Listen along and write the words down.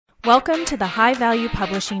Welcome to the High Value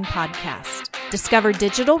Publishing Podcast. Discover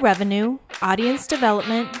digital revenue, audience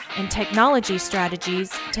development, and technology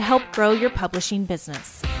strategies to help grow your publishing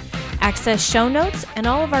business. Access show notes and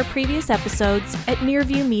all of our previous episodes at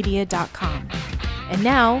nearviewmedia.com. And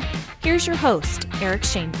now, here's your host, Eric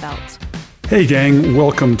Schoenfeld. Hey gang,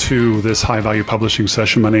 welcome to this high value publishing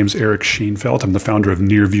session. My name's Eric Schoenfeld. I'm the founder of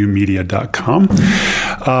nearviewmedia.com.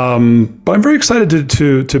 But I'm very excited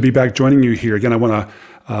to be back joining you here. Again, I want to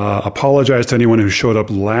apologize to anyone who showed up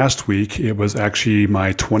last week. It was actually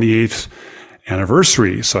my 28th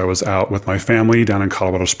anniversary. So I was out with my family down in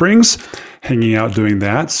Colorado Springs, hanging out doing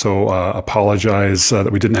that. So apologize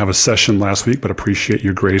that we didn't have a session last week, but appreciate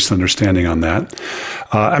your grace and understanding on that.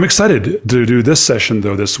 I'm excited to do this session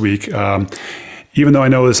though this week. Even though I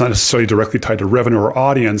know it's not necessarily directly tied to revenue or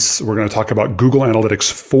audience, we're going to talk about Google Analytics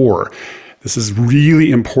 4. This is really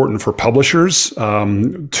important for publishers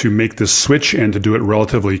to make this switch and to do it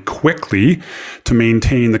relatively quickly to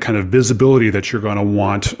maintain the kind of visibility that you're going to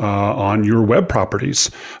want on your web properties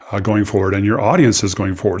going forward and your audiences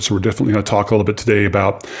going forward. So we're definitely going to talk a little bit today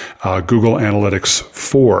about Google Analytics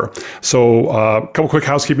 4. So a couple quick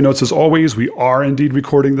housekeeping notes. As always, we are indeed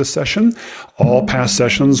recording this session. All past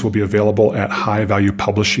sessions will be available at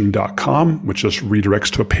highvaluepublishing.com, which just redirects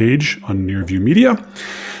to a page on Nearview Media.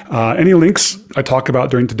 Any links I talk about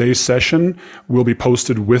during today's session will be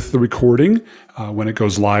posted with the recording when it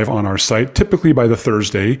goes live on our site, typically by the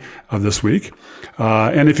Thursday of this week.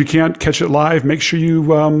 And if you can't catch it live, make sure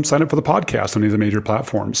you sign up for the podcast on any of the major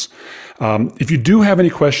platforms. If you do have any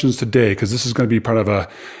questions today, because this is going to be part of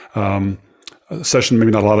a session maybe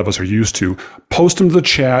not a lot of us are used to, post them to the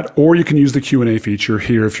chat, or you can use the Q&A feature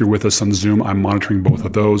here if you're with us on Zoom. I'm monitoring both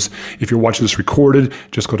of those. If you're watching this recorded,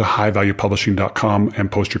 just go to highvaluepublishing.com and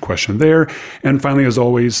post your question there. And finally, as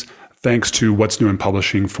always, thanks to What's New in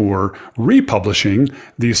Publishing for republishing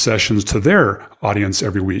these sessions to their audience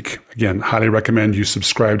every week. Again, highly recommend you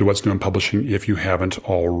subscribe to What's New in Publishing if you haven't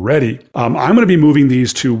already. I'm going to be moving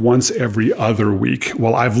these to once every other week.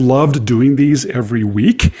 Well, I've loved doing these every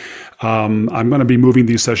week. I'm going to be moving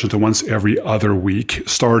these sessions to once every other week,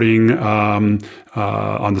 starting on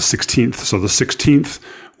the 16th. So the 16th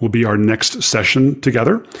will be our next session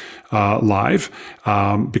together live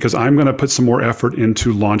because I'm going to put some more effort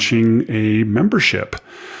into launching a membership.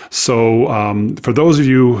 So for those of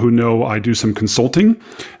you who know, I do some consulting.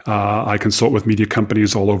 I consult with media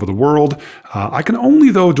companies all over the world. I can only,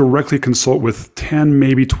 though, directly consult with 10,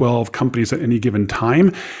 maybe 12 companies at any given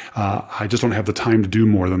time. I just don't have the time to do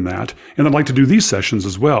more than that. And I'd like to do these sessions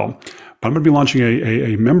as well. But I'm going to be launching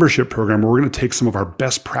a membership program where we're going to take some of our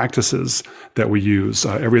best practices that we use,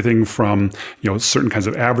 everything from certain kinds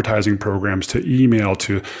of advertising programs to email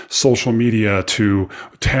to social media to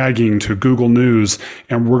tagging to Google News,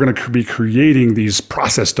 and we're going to be creating these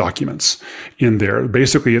process documents in there.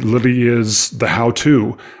 Basically, it literally is the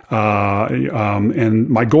how-to. And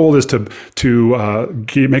my goal is to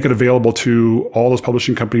make it available to all those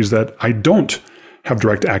publishing companies that I don't have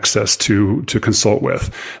direct access to consult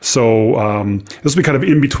with. So this will be kind of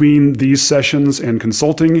in between these sessions and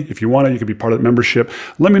consulting. If you want it, you can be part of the membership.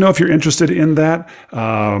 Let me know if you're interested in that.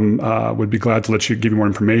 Would be glad to give you more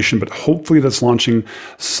information, but hopefully that's launching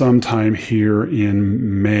sometime here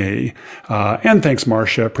in May. And thanks,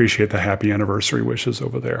 Marcia. Appreciate the happy anniversary wishes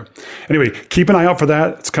over there. Anyway, keep an eye out for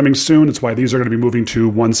that. It's coming soon. It's why these are going to be moving to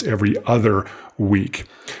once every other week.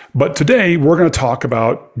 But today we're going to talk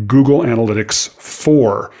about Google Analytics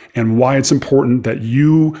 4 and why it's important that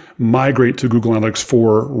you migrate to Google Analytics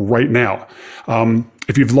 4 right now.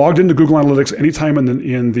 If you've logged into Google Analytics anytime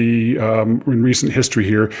in recent history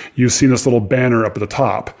here, you've seen this little banner up at the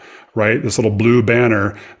top, right? This little blue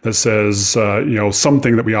banner that says,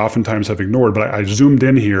 something that we oftentimes have ignored, but I zoomed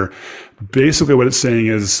in here. Basically what it's saying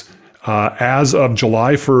is, as of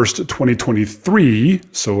July 1st, 2023,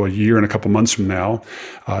 so a year and a couple months from now,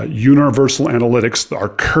 Universal Analytics, our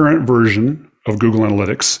current version of Google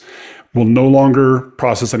Analytics, will no longer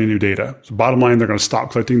process any new data. So bottom line, they're going to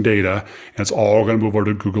stop collecting data, and it's all going to move over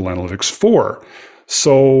to Google Analytics 4.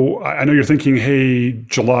 So I know you're thinking, hey,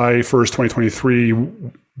 July 1st, 2023,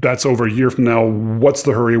 that's over a year from now. What's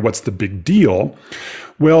the hurry? What's the big deal?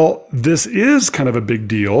 Well, this is kind of a big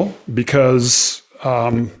deal because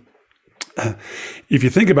if you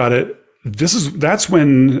think about it, that's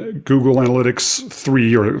when Google Analytics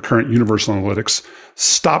 3 or current Universal Analytics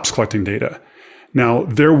stops collecting data. Now,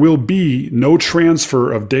 there will be no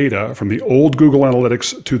transfer of data from the old Google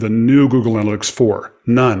Analytics to the new Google Analytics 4.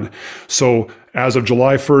 None. So as of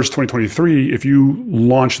July 1st, 2023, if you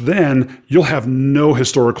launch then, you'll have no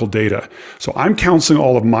historical data. So I'm counseling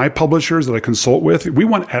all of my publishers that I consult with. We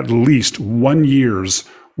want at least 1 year's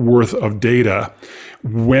worth of data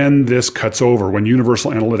when this cuts over, when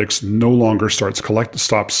Universal Analytics no longer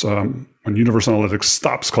when Universal Analytics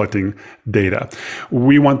stops collecting data.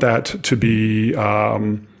 We want that to be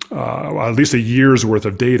at least a year's worth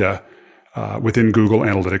of data within Google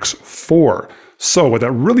Analytics 4. So what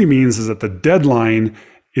that really means is that the deadline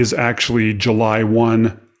is actually July 1,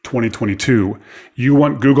 2022. You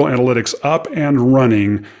want Google Analytics up and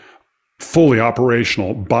running, fully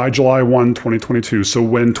operational by July 1, 2022. So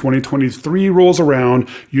when 2023 rolls around,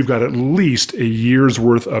 you've got at least a year's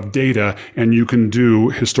worth of data and you can do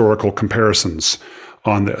historical comparisons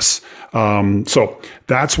on this. So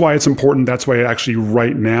that's why it's important. That's why actually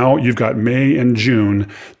right now you've got May and June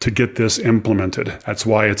to get this implemented. That's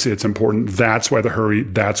why it's important. That's why the hurry.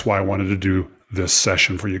 That's why I wanted to do this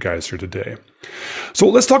session for you guys here today. So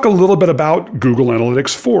let's talk a little bit about Google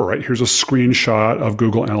Analytics 4, right? Here's a screenshot of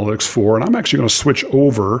Google Analytics 4, and I'm actually going to switch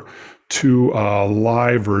over to a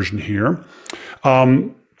live version here.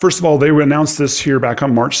 First of all, they announced this here back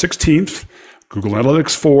on March 16th. Google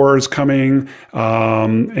Analytics 4 is coming,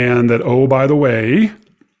 and that, oh, by the way,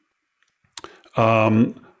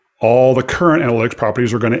 all the current analytics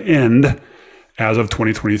properties are going to end as of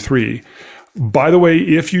 2023. By the way,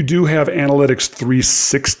 if you do have Analytics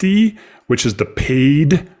 360, which is the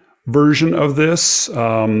paid version of this,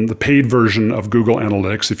 the paid version of Google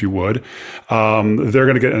Analytics, if you would, they're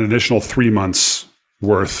going to get an additional 3 months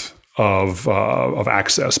worth of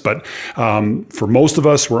access. But for most of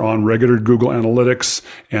us, we're on regular Google Analytics,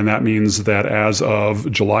 and that means that as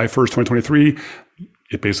of July 1st, 2023,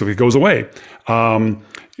 it basically goes away.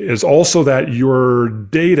 Is also that your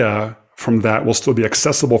data from that will still be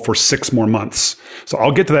accessible for 6 more months. So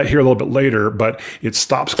I'll get to that here a little bit later, but it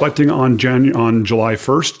stops collecting on July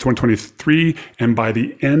 1st, 2023, and by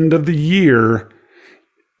the end of the year,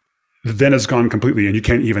 then it's gone completely, and you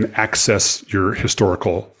can't even access your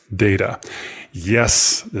historical data.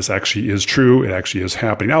 Yes, this actually is true. It actually is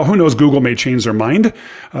happening. Now, who knows? Google may change their mind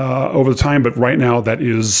over the time, but right now that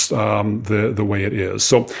is the way it is.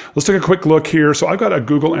 So let's take a quick look here. So I've got a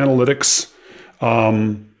Google Analytics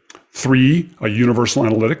 3, a Universal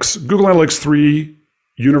Analytics. Google Analytics 3,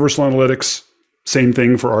 Universal Analytics, same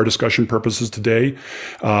thing for our discussion purposes today.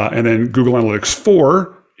 And then Google Analytics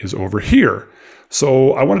 4 is over here.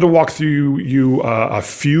 So I wanted to walk through you a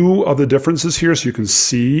few of the differences here so you can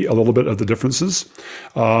see a little bit of the differences.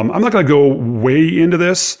 I'm not going to go way into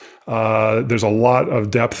this. There's a lot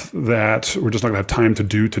of depth that we're just not going to have time to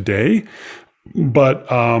do today. But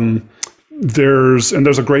there's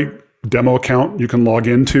a great demo account you can log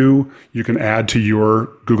into. You can add to your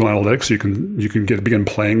Google Analytics. You can begin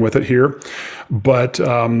playing with it here. But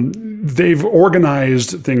they've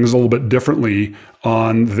organized things a little bit differently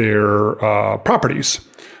on their properties,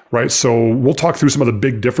 right? So we'll talk through some of the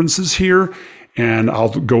big differences here, and I'll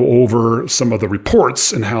go over some of the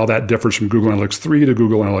reports and how that differs from Google Analytics 3 to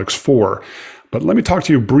Google Analytics 4. But let me talk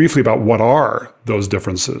to you briefly about what are those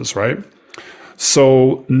differences, right?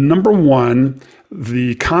 So number one,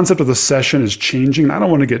 the concept of the session is changing. I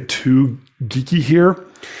don't want to get too geeky here,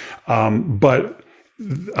 but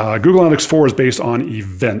Google Analytics 4 is based on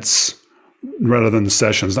events rather than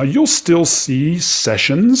sessions. Now, you'll still see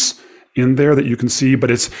sessions in there that you can see, but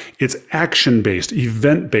it's action-based,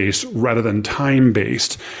 event-based rather than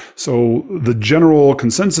time-based. So the general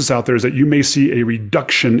consensus out there is that you may see a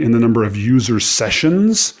reduction in the number of user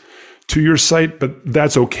sessions to your site, but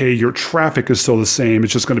that's okay. Your traffic is still the same.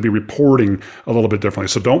 It's just going to be reporting a little bit differently.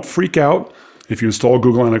 So don't freak out if you install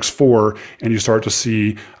Google Analytics 4 and you start to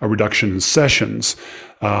see a reduction in sessions.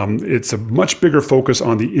 It's a much bigger focus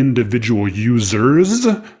on the individual users,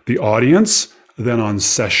 the audience, than on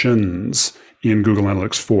sessions in Google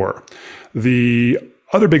Analytics 4. The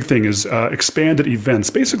other big thing is expanded events.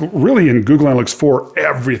 Basically, really in Google Analytics 4,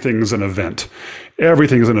 everything's an event.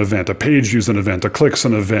 Everything is an event. A page view is an event. A click's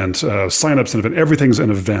an event. Sign-up's an event. Everything's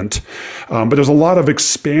an event. But there's a lot of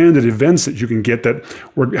expanded events that you can get that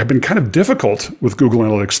have been kind of difficult with Google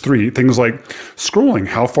Analytics 3. Things like scrolling.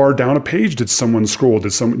 How far down a page did someone scroll?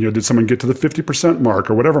 Did someone get to the 50%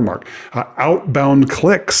 mark or whatever mark? Outbound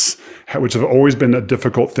clicks, which have always been a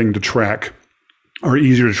difficult thing to track, are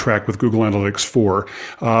easier to track with Google Analytics 4.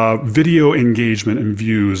 Video engagement and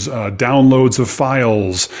views, downloads of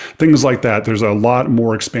files, things like that. There's a lot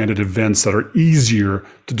more expanded events that are easier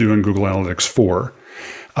to do in Google Analytics 4.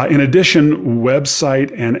 In addition,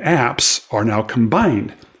 website and apps are now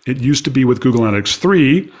combined. It used to be with Google Analytics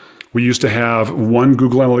 3, we used to have one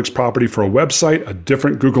Google Analytics property for a website, a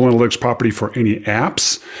different Google Analytics property for any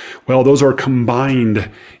apps. Well, those are combined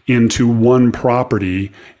into one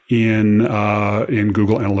property in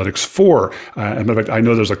Google Analytics 4. In fact, I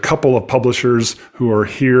know there's a couple of publishers who are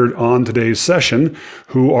here on today's session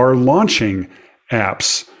who are launching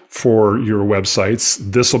apps for your websites.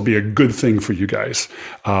 This will be a good thing for you guys.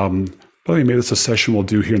 Probably maybe it's a session we'll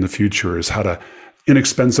do here in the future, is how to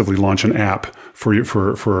inexpensively launch an app for your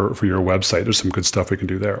website. There's some good stuff we can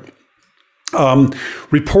do there.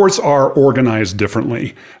 Reports are organized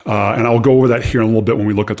differently, and I'll go over that here in a little bit when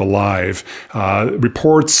we look at the live.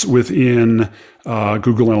 Reports within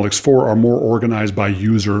Google Analytics 4 are more organized by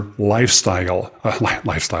user life cycle,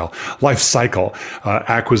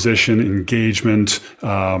 acquisition, engagement,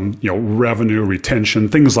 revenue, retention,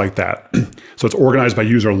 things like that. So it's organized by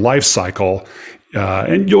user life cycle.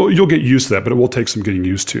 And you'll get used to that, but it will take some getting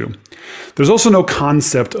used to. There's also no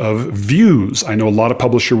concept of views. I know a lot of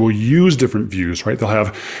publishers will use different views, right? They'll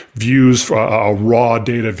have views for a raw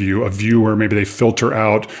data view, a view where maybe they filter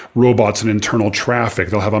out robots and internal traffic.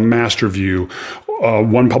 They'll have a master view.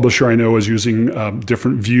 One publisher I know is using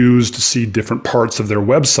different views to see different parts of their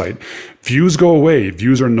website. Views go away.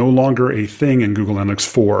 Views are no longer a thing in Google Analytics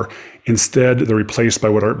 4. Instead, they're replaced by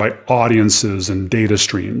by audiences and data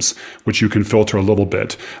streams, which you can filter a little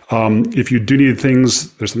bit. If you do need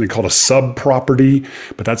things, there's something called a sub-property,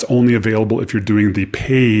 but that's only available if you're doing the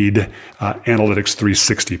paid Analytics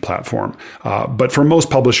 360 platform. But for most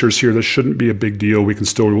publishers here, this shouldn't be a big deal. We can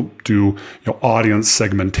still do audience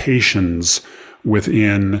segmentations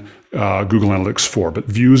within Google Analytics 4, but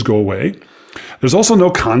views go away. There's also no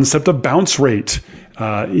concept of bounce rate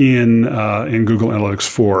in Google Analytics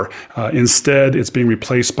 4. Instead, it's being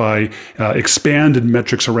replaced by expanded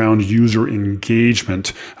metrics around user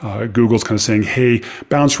engagement. Google's kind of saying, hey,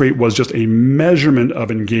 bounce rate was just a measurement of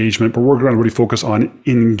engagement, but we're going to really focus on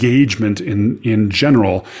engagement in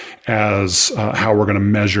general as how we're going to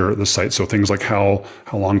measure the site. So things like how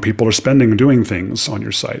long people are spending doing things on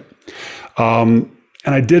your site. And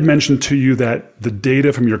I did mention to you that the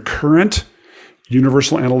data from your current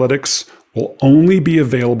Universal Analytics will only be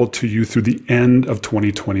available to you through the end of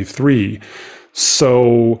 2023.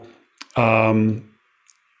 So Universal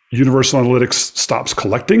Analytics stops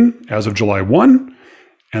collecting as of July 1.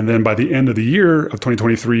 And then by the end of the year of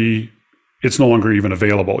 2023, it's no longer even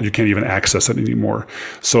available. You can't even access it anymore.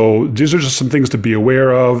 So these are just some things to be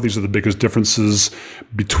aware of. These are the biggest differences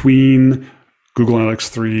between Google Analytics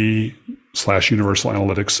 3/Universal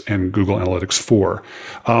Analytics and Google Analytics 4.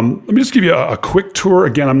 Let me just give you a quick tour.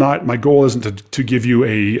 Again, my goal isn't to give you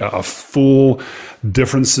a full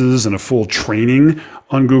differences and a full training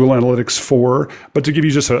on Google Analytics 4, but to give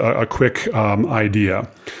you just a quick idea.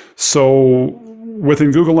 So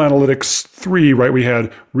within Google Analytics 3, right, we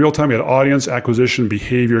had real-time, we had audience, acquisition,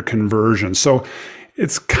 behavior, conversion. So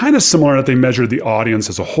it's kind of similar that they measured the audience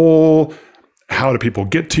as a whole. How do people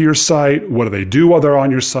get to your site? What do they do while they're on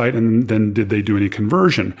your site? And then did they do any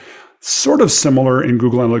conversion? Sort of similar in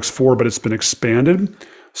Google Analytics 4, but it's been expanded.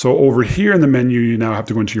 So over here in the menu, you now have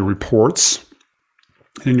to go into your reports.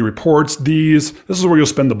 In your reports, this is where you'll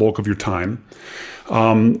spend the bulk of your time,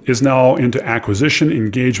 is now into acquisition,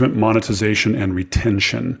 engagement, monetization, and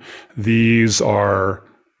retention. These are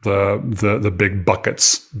the big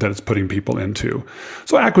buckets that it's putting people into.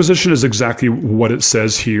 So acquisition is exactly what it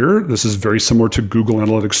says here. This is very similar to Google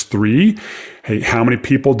Analytics 3. Hey, how many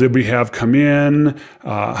people did we have come in?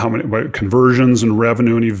 How many conversions and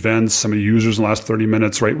revenue and events? How many users in the last 30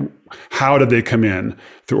 minutes, right? How did they come in?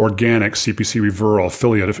 Through organic, CPC referral,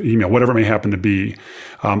 affiliate, email, whatever it may happen to be.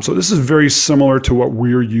 So this is very similar to what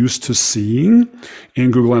we're used to seeing in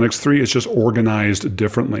Google Analytics 3. It's just organized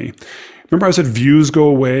differently. Remember I said views go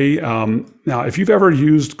away? Now, if you've ever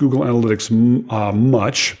used Google Analytics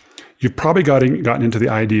much, you've probably gotten into the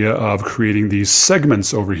idea of creating these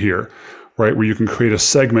segments over here, right? Where you can create a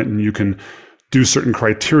segment and you can do certain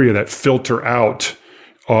criteria that filter out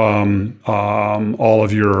all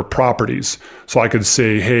of your properties. So I could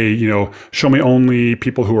say, hey, show me only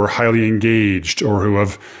people who are highly engaged or who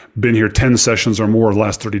have been here 10 sessions or more in the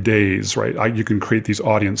last 30 days, right? You can create these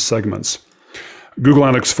audience segments. Google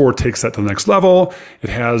Analytics 4 takes that to the next level. It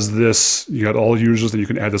has this, you got all users, then you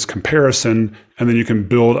can add this comparison, and then you can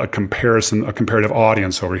build a comparative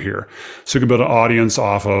audience over here. So you can build an audience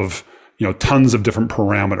off of, tons of different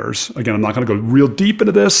parameters. Again, I'm not going to go real deep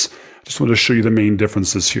into this. I just want to show you the main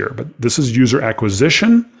differences here. But this is user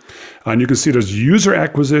acquisition. And you can see there's user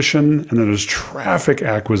acquisition, and then there's traffic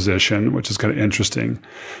acquisition, which is kind of interesting.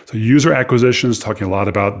 So user acquisition is talking a lot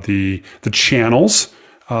about the channels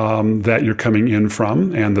that you're coming in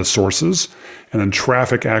from and the sources. And then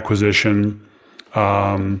traffic acquisition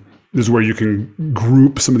is where you can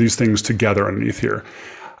group some of these things together underneath here.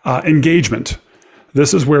 Engagement.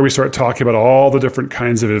 this is where we start talking about all the different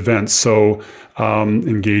kinds of events. So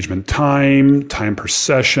engagement time per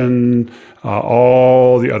session,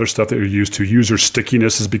 all the other stuff that you're used to. User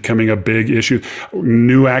stickiness is becoming a big issue.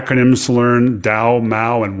 New acronyms to learn, DAO,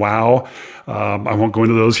 MAO, and WOW. I won't go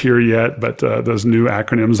into those here yet, but those new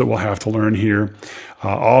acronyms that we'll have to learn here.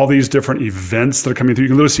 All these different events that are coming through. You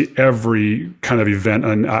can literally see every kind of event,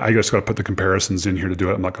 and I just got to put the comparisons in here to do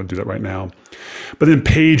it. I'm not going to do that right now. But then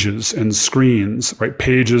pages and screens, right?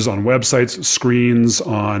 Pages on websites, screens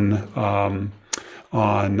on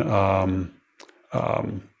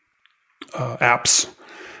apps.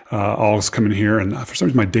 All is coming here, and for some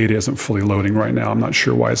reason my data isn't fully loading right now. I'm not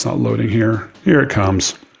sure why it's not loading here. Here it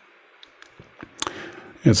comes.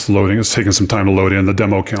 It's loading. It's taking some time to load in. The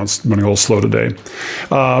demo account's running a little slow today.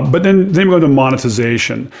 But then we go to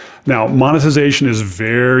monetization. Now, monetization is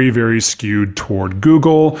very, very skewed toward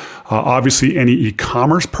Google. Obviously, any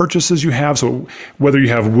e-commerce purchases you have, so whether you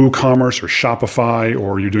have WooCommerce or Shopify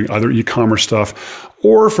or you're doing other e-commerce stuff,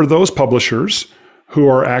 or for those publishers who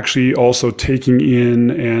are actually also taking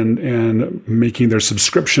in and making their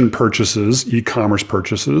subscription purchases, e-commerce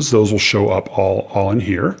purchases, those will show up all in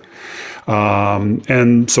here.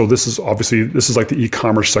 And so this is like the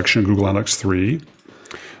e-commerce section of Google Analytics 3.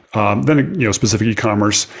 Then, specific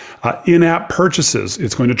e-commerce, in-app purchases.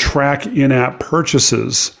 It's going to track in-app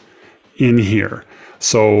purchases in here.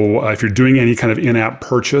 So if you're doing any kind of in-app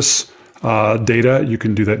purchase data, you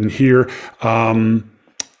can do that in here.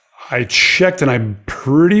 I checked, and I'm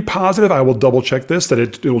pretty positive, I will double check this, that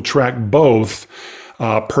it will track both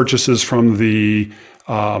purchases from the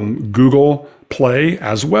Google Play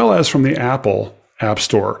as well as from the Apple App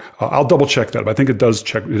Store. I'll double check that, but I think it does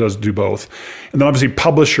do both. And then obviously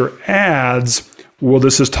publisher ads, well,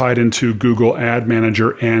 this is tied into Google Ad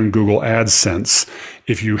Manager and Google AdSense.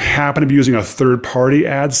 If you happen to be using a third-party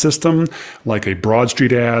ad system like a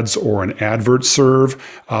BroadStreet Ads or an AdvertServe,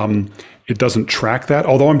 it doesn't track that.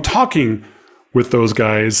 Although I'm talking with those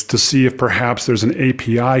guys to see if perhaps there's an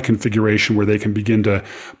API configuration where they can begin to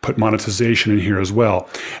put monetization in here as well.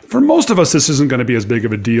 For most of us, this isn't going to be as big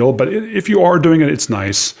of a deal, but if you are doing it, it's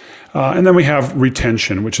nice. And then we have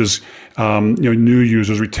retention, which is new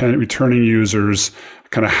users, returning users,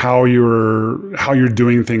 kind of how you're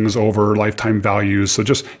doing things over lifetime values. So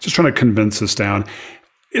just trying to condense this down.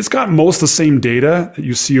 It's got most of the same data that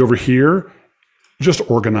you see over here, just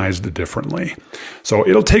organized differently. So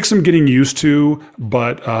it'll take some getting used to,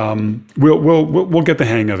 but we'll get the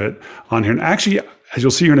hang of it on here. And actually, as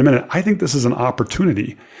you'll see here in a minute, I think this is an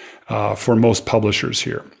opportunity for most publishers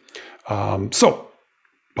here. So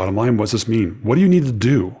bottom line, what does this mean? What do you need to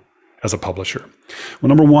do as a publisher? Well,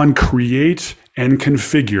 number one, create and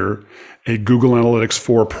configure a Google Analytics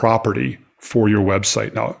 4 property for your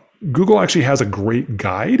website. Now, Google actually has a great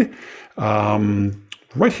guide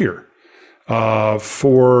right here.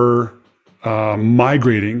 For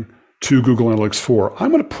migrating to Google Analytics 4.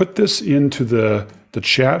 I'm going to put this into the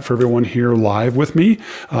chat for everyone here live with me.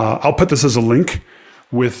 I'll put this as a link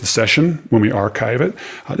with the session when we archive it.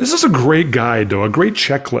 This is a great guide, though, a great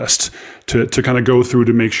checklist to kind of go through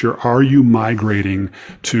to make sure, are you migrating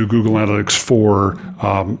to Google Analytics 4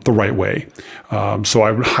 the right way? So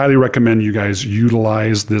I would highly recommend you guys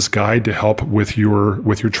utilize this guide to help with your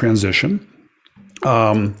transition.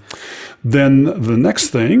 Then the next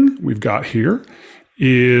thing we've got here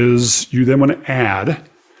is you then want to add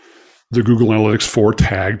the Google Analytics 4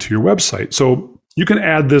 tag to your website. So you can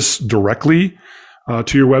add this directly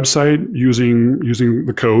to your website using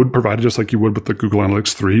the code provided, just like you would with the Google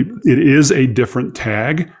Analytics 3. It is a different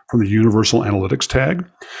tag from the Universal Analytics tag.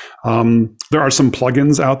 There are some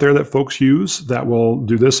plugins out there that folks use that will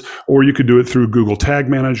do this, or you could do it through Google Tag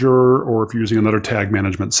Manager, or if you're using another tag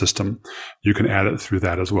management system, you can add it through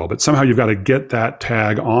that as well. But somehow you've got to get that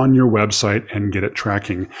tag on your website and get it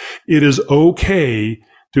tracking. It is okay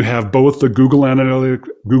to have both the Google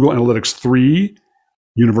Analytics 3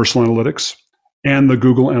 Universal Analytics and the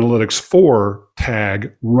Google Analytics 4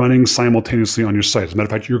 tag running simultaneously on your site. As a matter of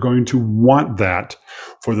fact, you're going to want that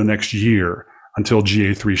for the next year until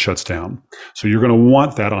GA3 shuts down. So you're going to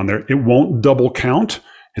want that on there. It won't double count.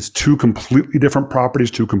 It's two completely different properties,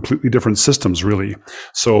 two completely different systems, really.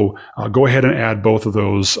 So go ahead and add both of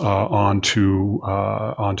those onto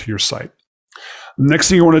your site. Next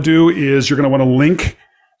thing you want to do is you're going to want to link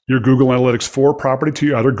your Google Analytics 4 property to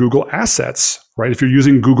your other Google assets, right? If you're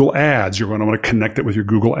using Google Ads, you're going to want to connect it with your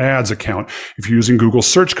Google Ads account. If you're using Google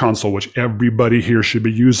Search Console, which everybody here should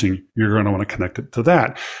be using, you're going to want to connect it to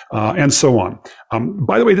that, and so on.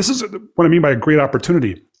 By the way, this is what I mean by a great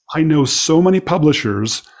opportunity. I know so many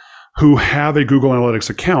publishers who have a Google Analytics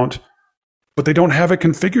account, but they don't have it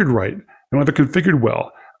configured right. They don't have it configured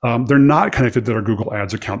well. They're not connected to their Google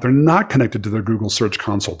Ads account. They're not connected to their Google Search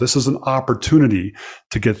Console. This is an opportunity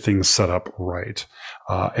to get things set up right.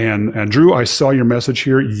 And Drew, I saw your message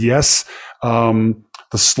here. Yes,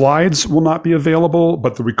 the slides will not be available,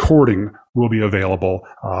 but the recording will be available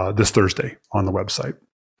this Thursday on the website.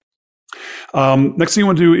 Next thing you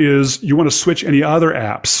want to do is you want to switch any other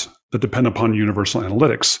apps that depend upon Universal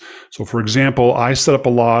Analytics. So for example, I set up a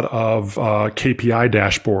lot of KPI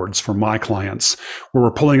dashboards for my clients where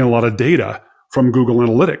we're pulling in a lot of data from Google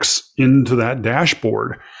Analytics into that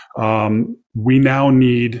dashboard. We now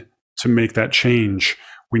need to make that change.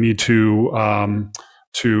 We need to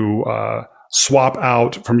swap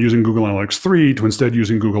out from using Google Analytics 3 to instead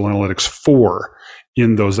using Google Analytics 4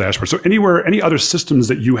 in those dashboards. So any other systems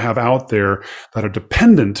that you have out there that are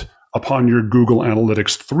dependent upon your Google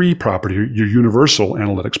Analytics 3 property, your Universal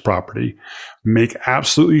Analytics property, make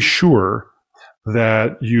absolutely sure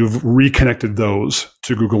that you've reconnected those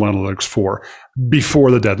to Google Analytics 4 before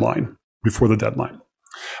the deadline.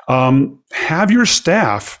 Have your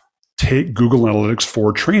staff take Google Analytics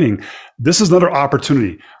 4 training. This is another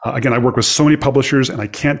opportunity. Again, I work with so many publishers, and I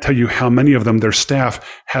can't tell you how many of them, their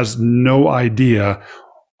staff has no idea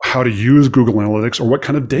how to use Google Analytics or what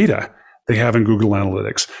kind of data they have in Google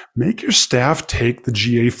Analytics. Make your staff take the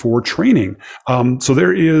GA4 training. So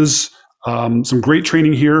there is some great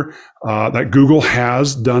training here that Google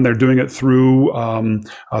has done. They're doing it through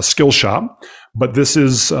Skillshop, but this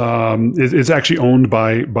is it's actually owned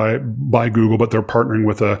by Google, but they're partnering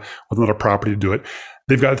with another property to do it.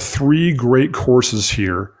 They've got 3 great courses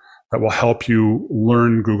here that will help you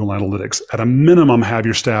learn Google Analytics. At a minimum, have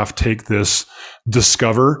your staff take this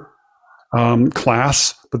Discover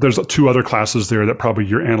class, but there's 2 other classes there that probably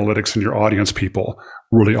your analytics and your audience people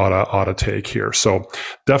really ought to take here. So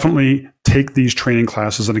definitely take these training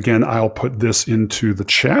classes. And again, I'll put this into the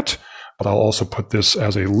chat, but I'll also put this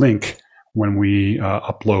as a link when we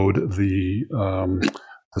upload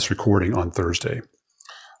this recording on Thursday.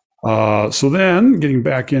 So then getting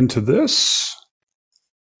back into this,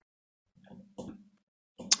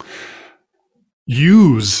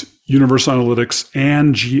 use Universal Analytics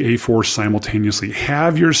and GA4 simultaneously.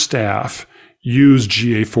 Have your staff use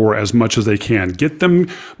GA4 as much as they can. Get them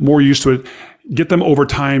more used to it. Get them over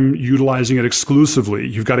time utilizing it exclusively.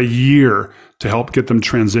 You've got a year to help get them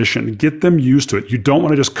transition. Get them used to it. You don't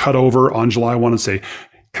want to just cut over on July 1 and say,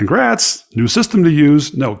 congrats, new system to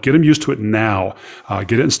use. No, get them used to it now.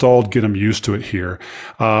 Get it installed, get them used to it here.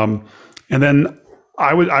 And then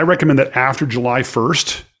I recommend that after July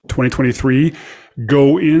 1st, 2023,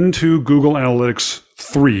 go into Google Analytics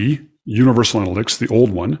 3, Universal Analytics, the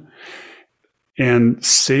old one, and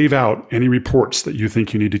save out any reports that you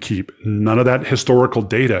think you need to keep. None of that historical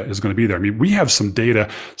data is going to be there. I mean, we have some data.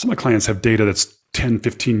 Some of my clients have data that's 10,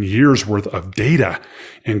 15 years worth of data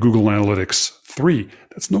in Google Analytics 3.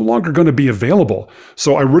 That's no longer going to be available.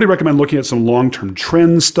 So I really recommend looking at some long-term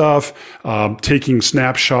trend stuff, taking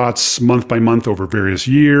snapshots month by month over various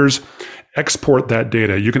years. Export that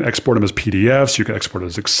data. You can export them as PDFs. You can export it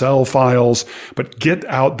as Excel files, but get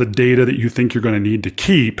out the data that you think you're going to need to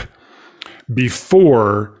keep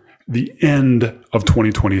before the end of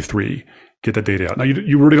 2023. Get that data out. Now,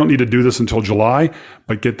 you really don't need to do this until July,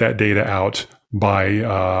 but get that data out by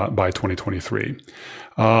 2023.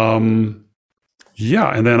 And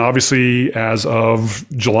then obviously as of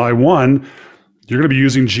July 1, you're going to be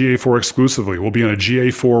using GA4 exclusively. We'll be in a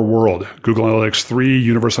GA4 world. Google Analytics 3,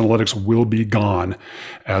 Universal Analytics will be gone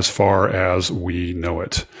as far as we know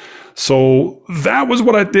it. So that was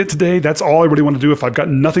what I did today. That's all I really want to do. If I've got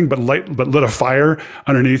nothing but lit a fire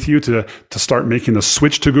underneath you to start making the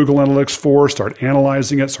switch to Google Analytics 4, start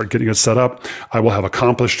analyzing it, start getting it set up, I will have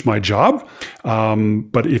accomplished my job.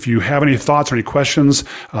 But if you have any thoughts or any questions,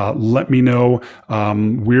 let me know.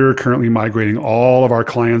 We're currently migrating all of our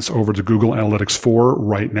clients over to Google Analytics 4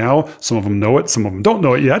 right now. Some of them know it, some of them don't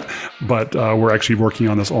know it yet, but we're actually working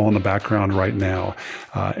on this all in the background right now.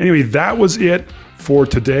 Anyway, that was it for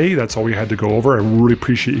today. That's all we had to go over. I really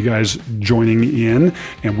appreciate you guys joining in,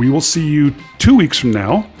 and we will see you 2 weeks from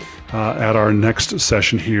now at our next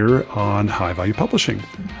session here on High Value Publishing.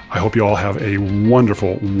 I hope you all have a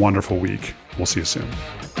wonderful, wonderful week. We'll see you soon.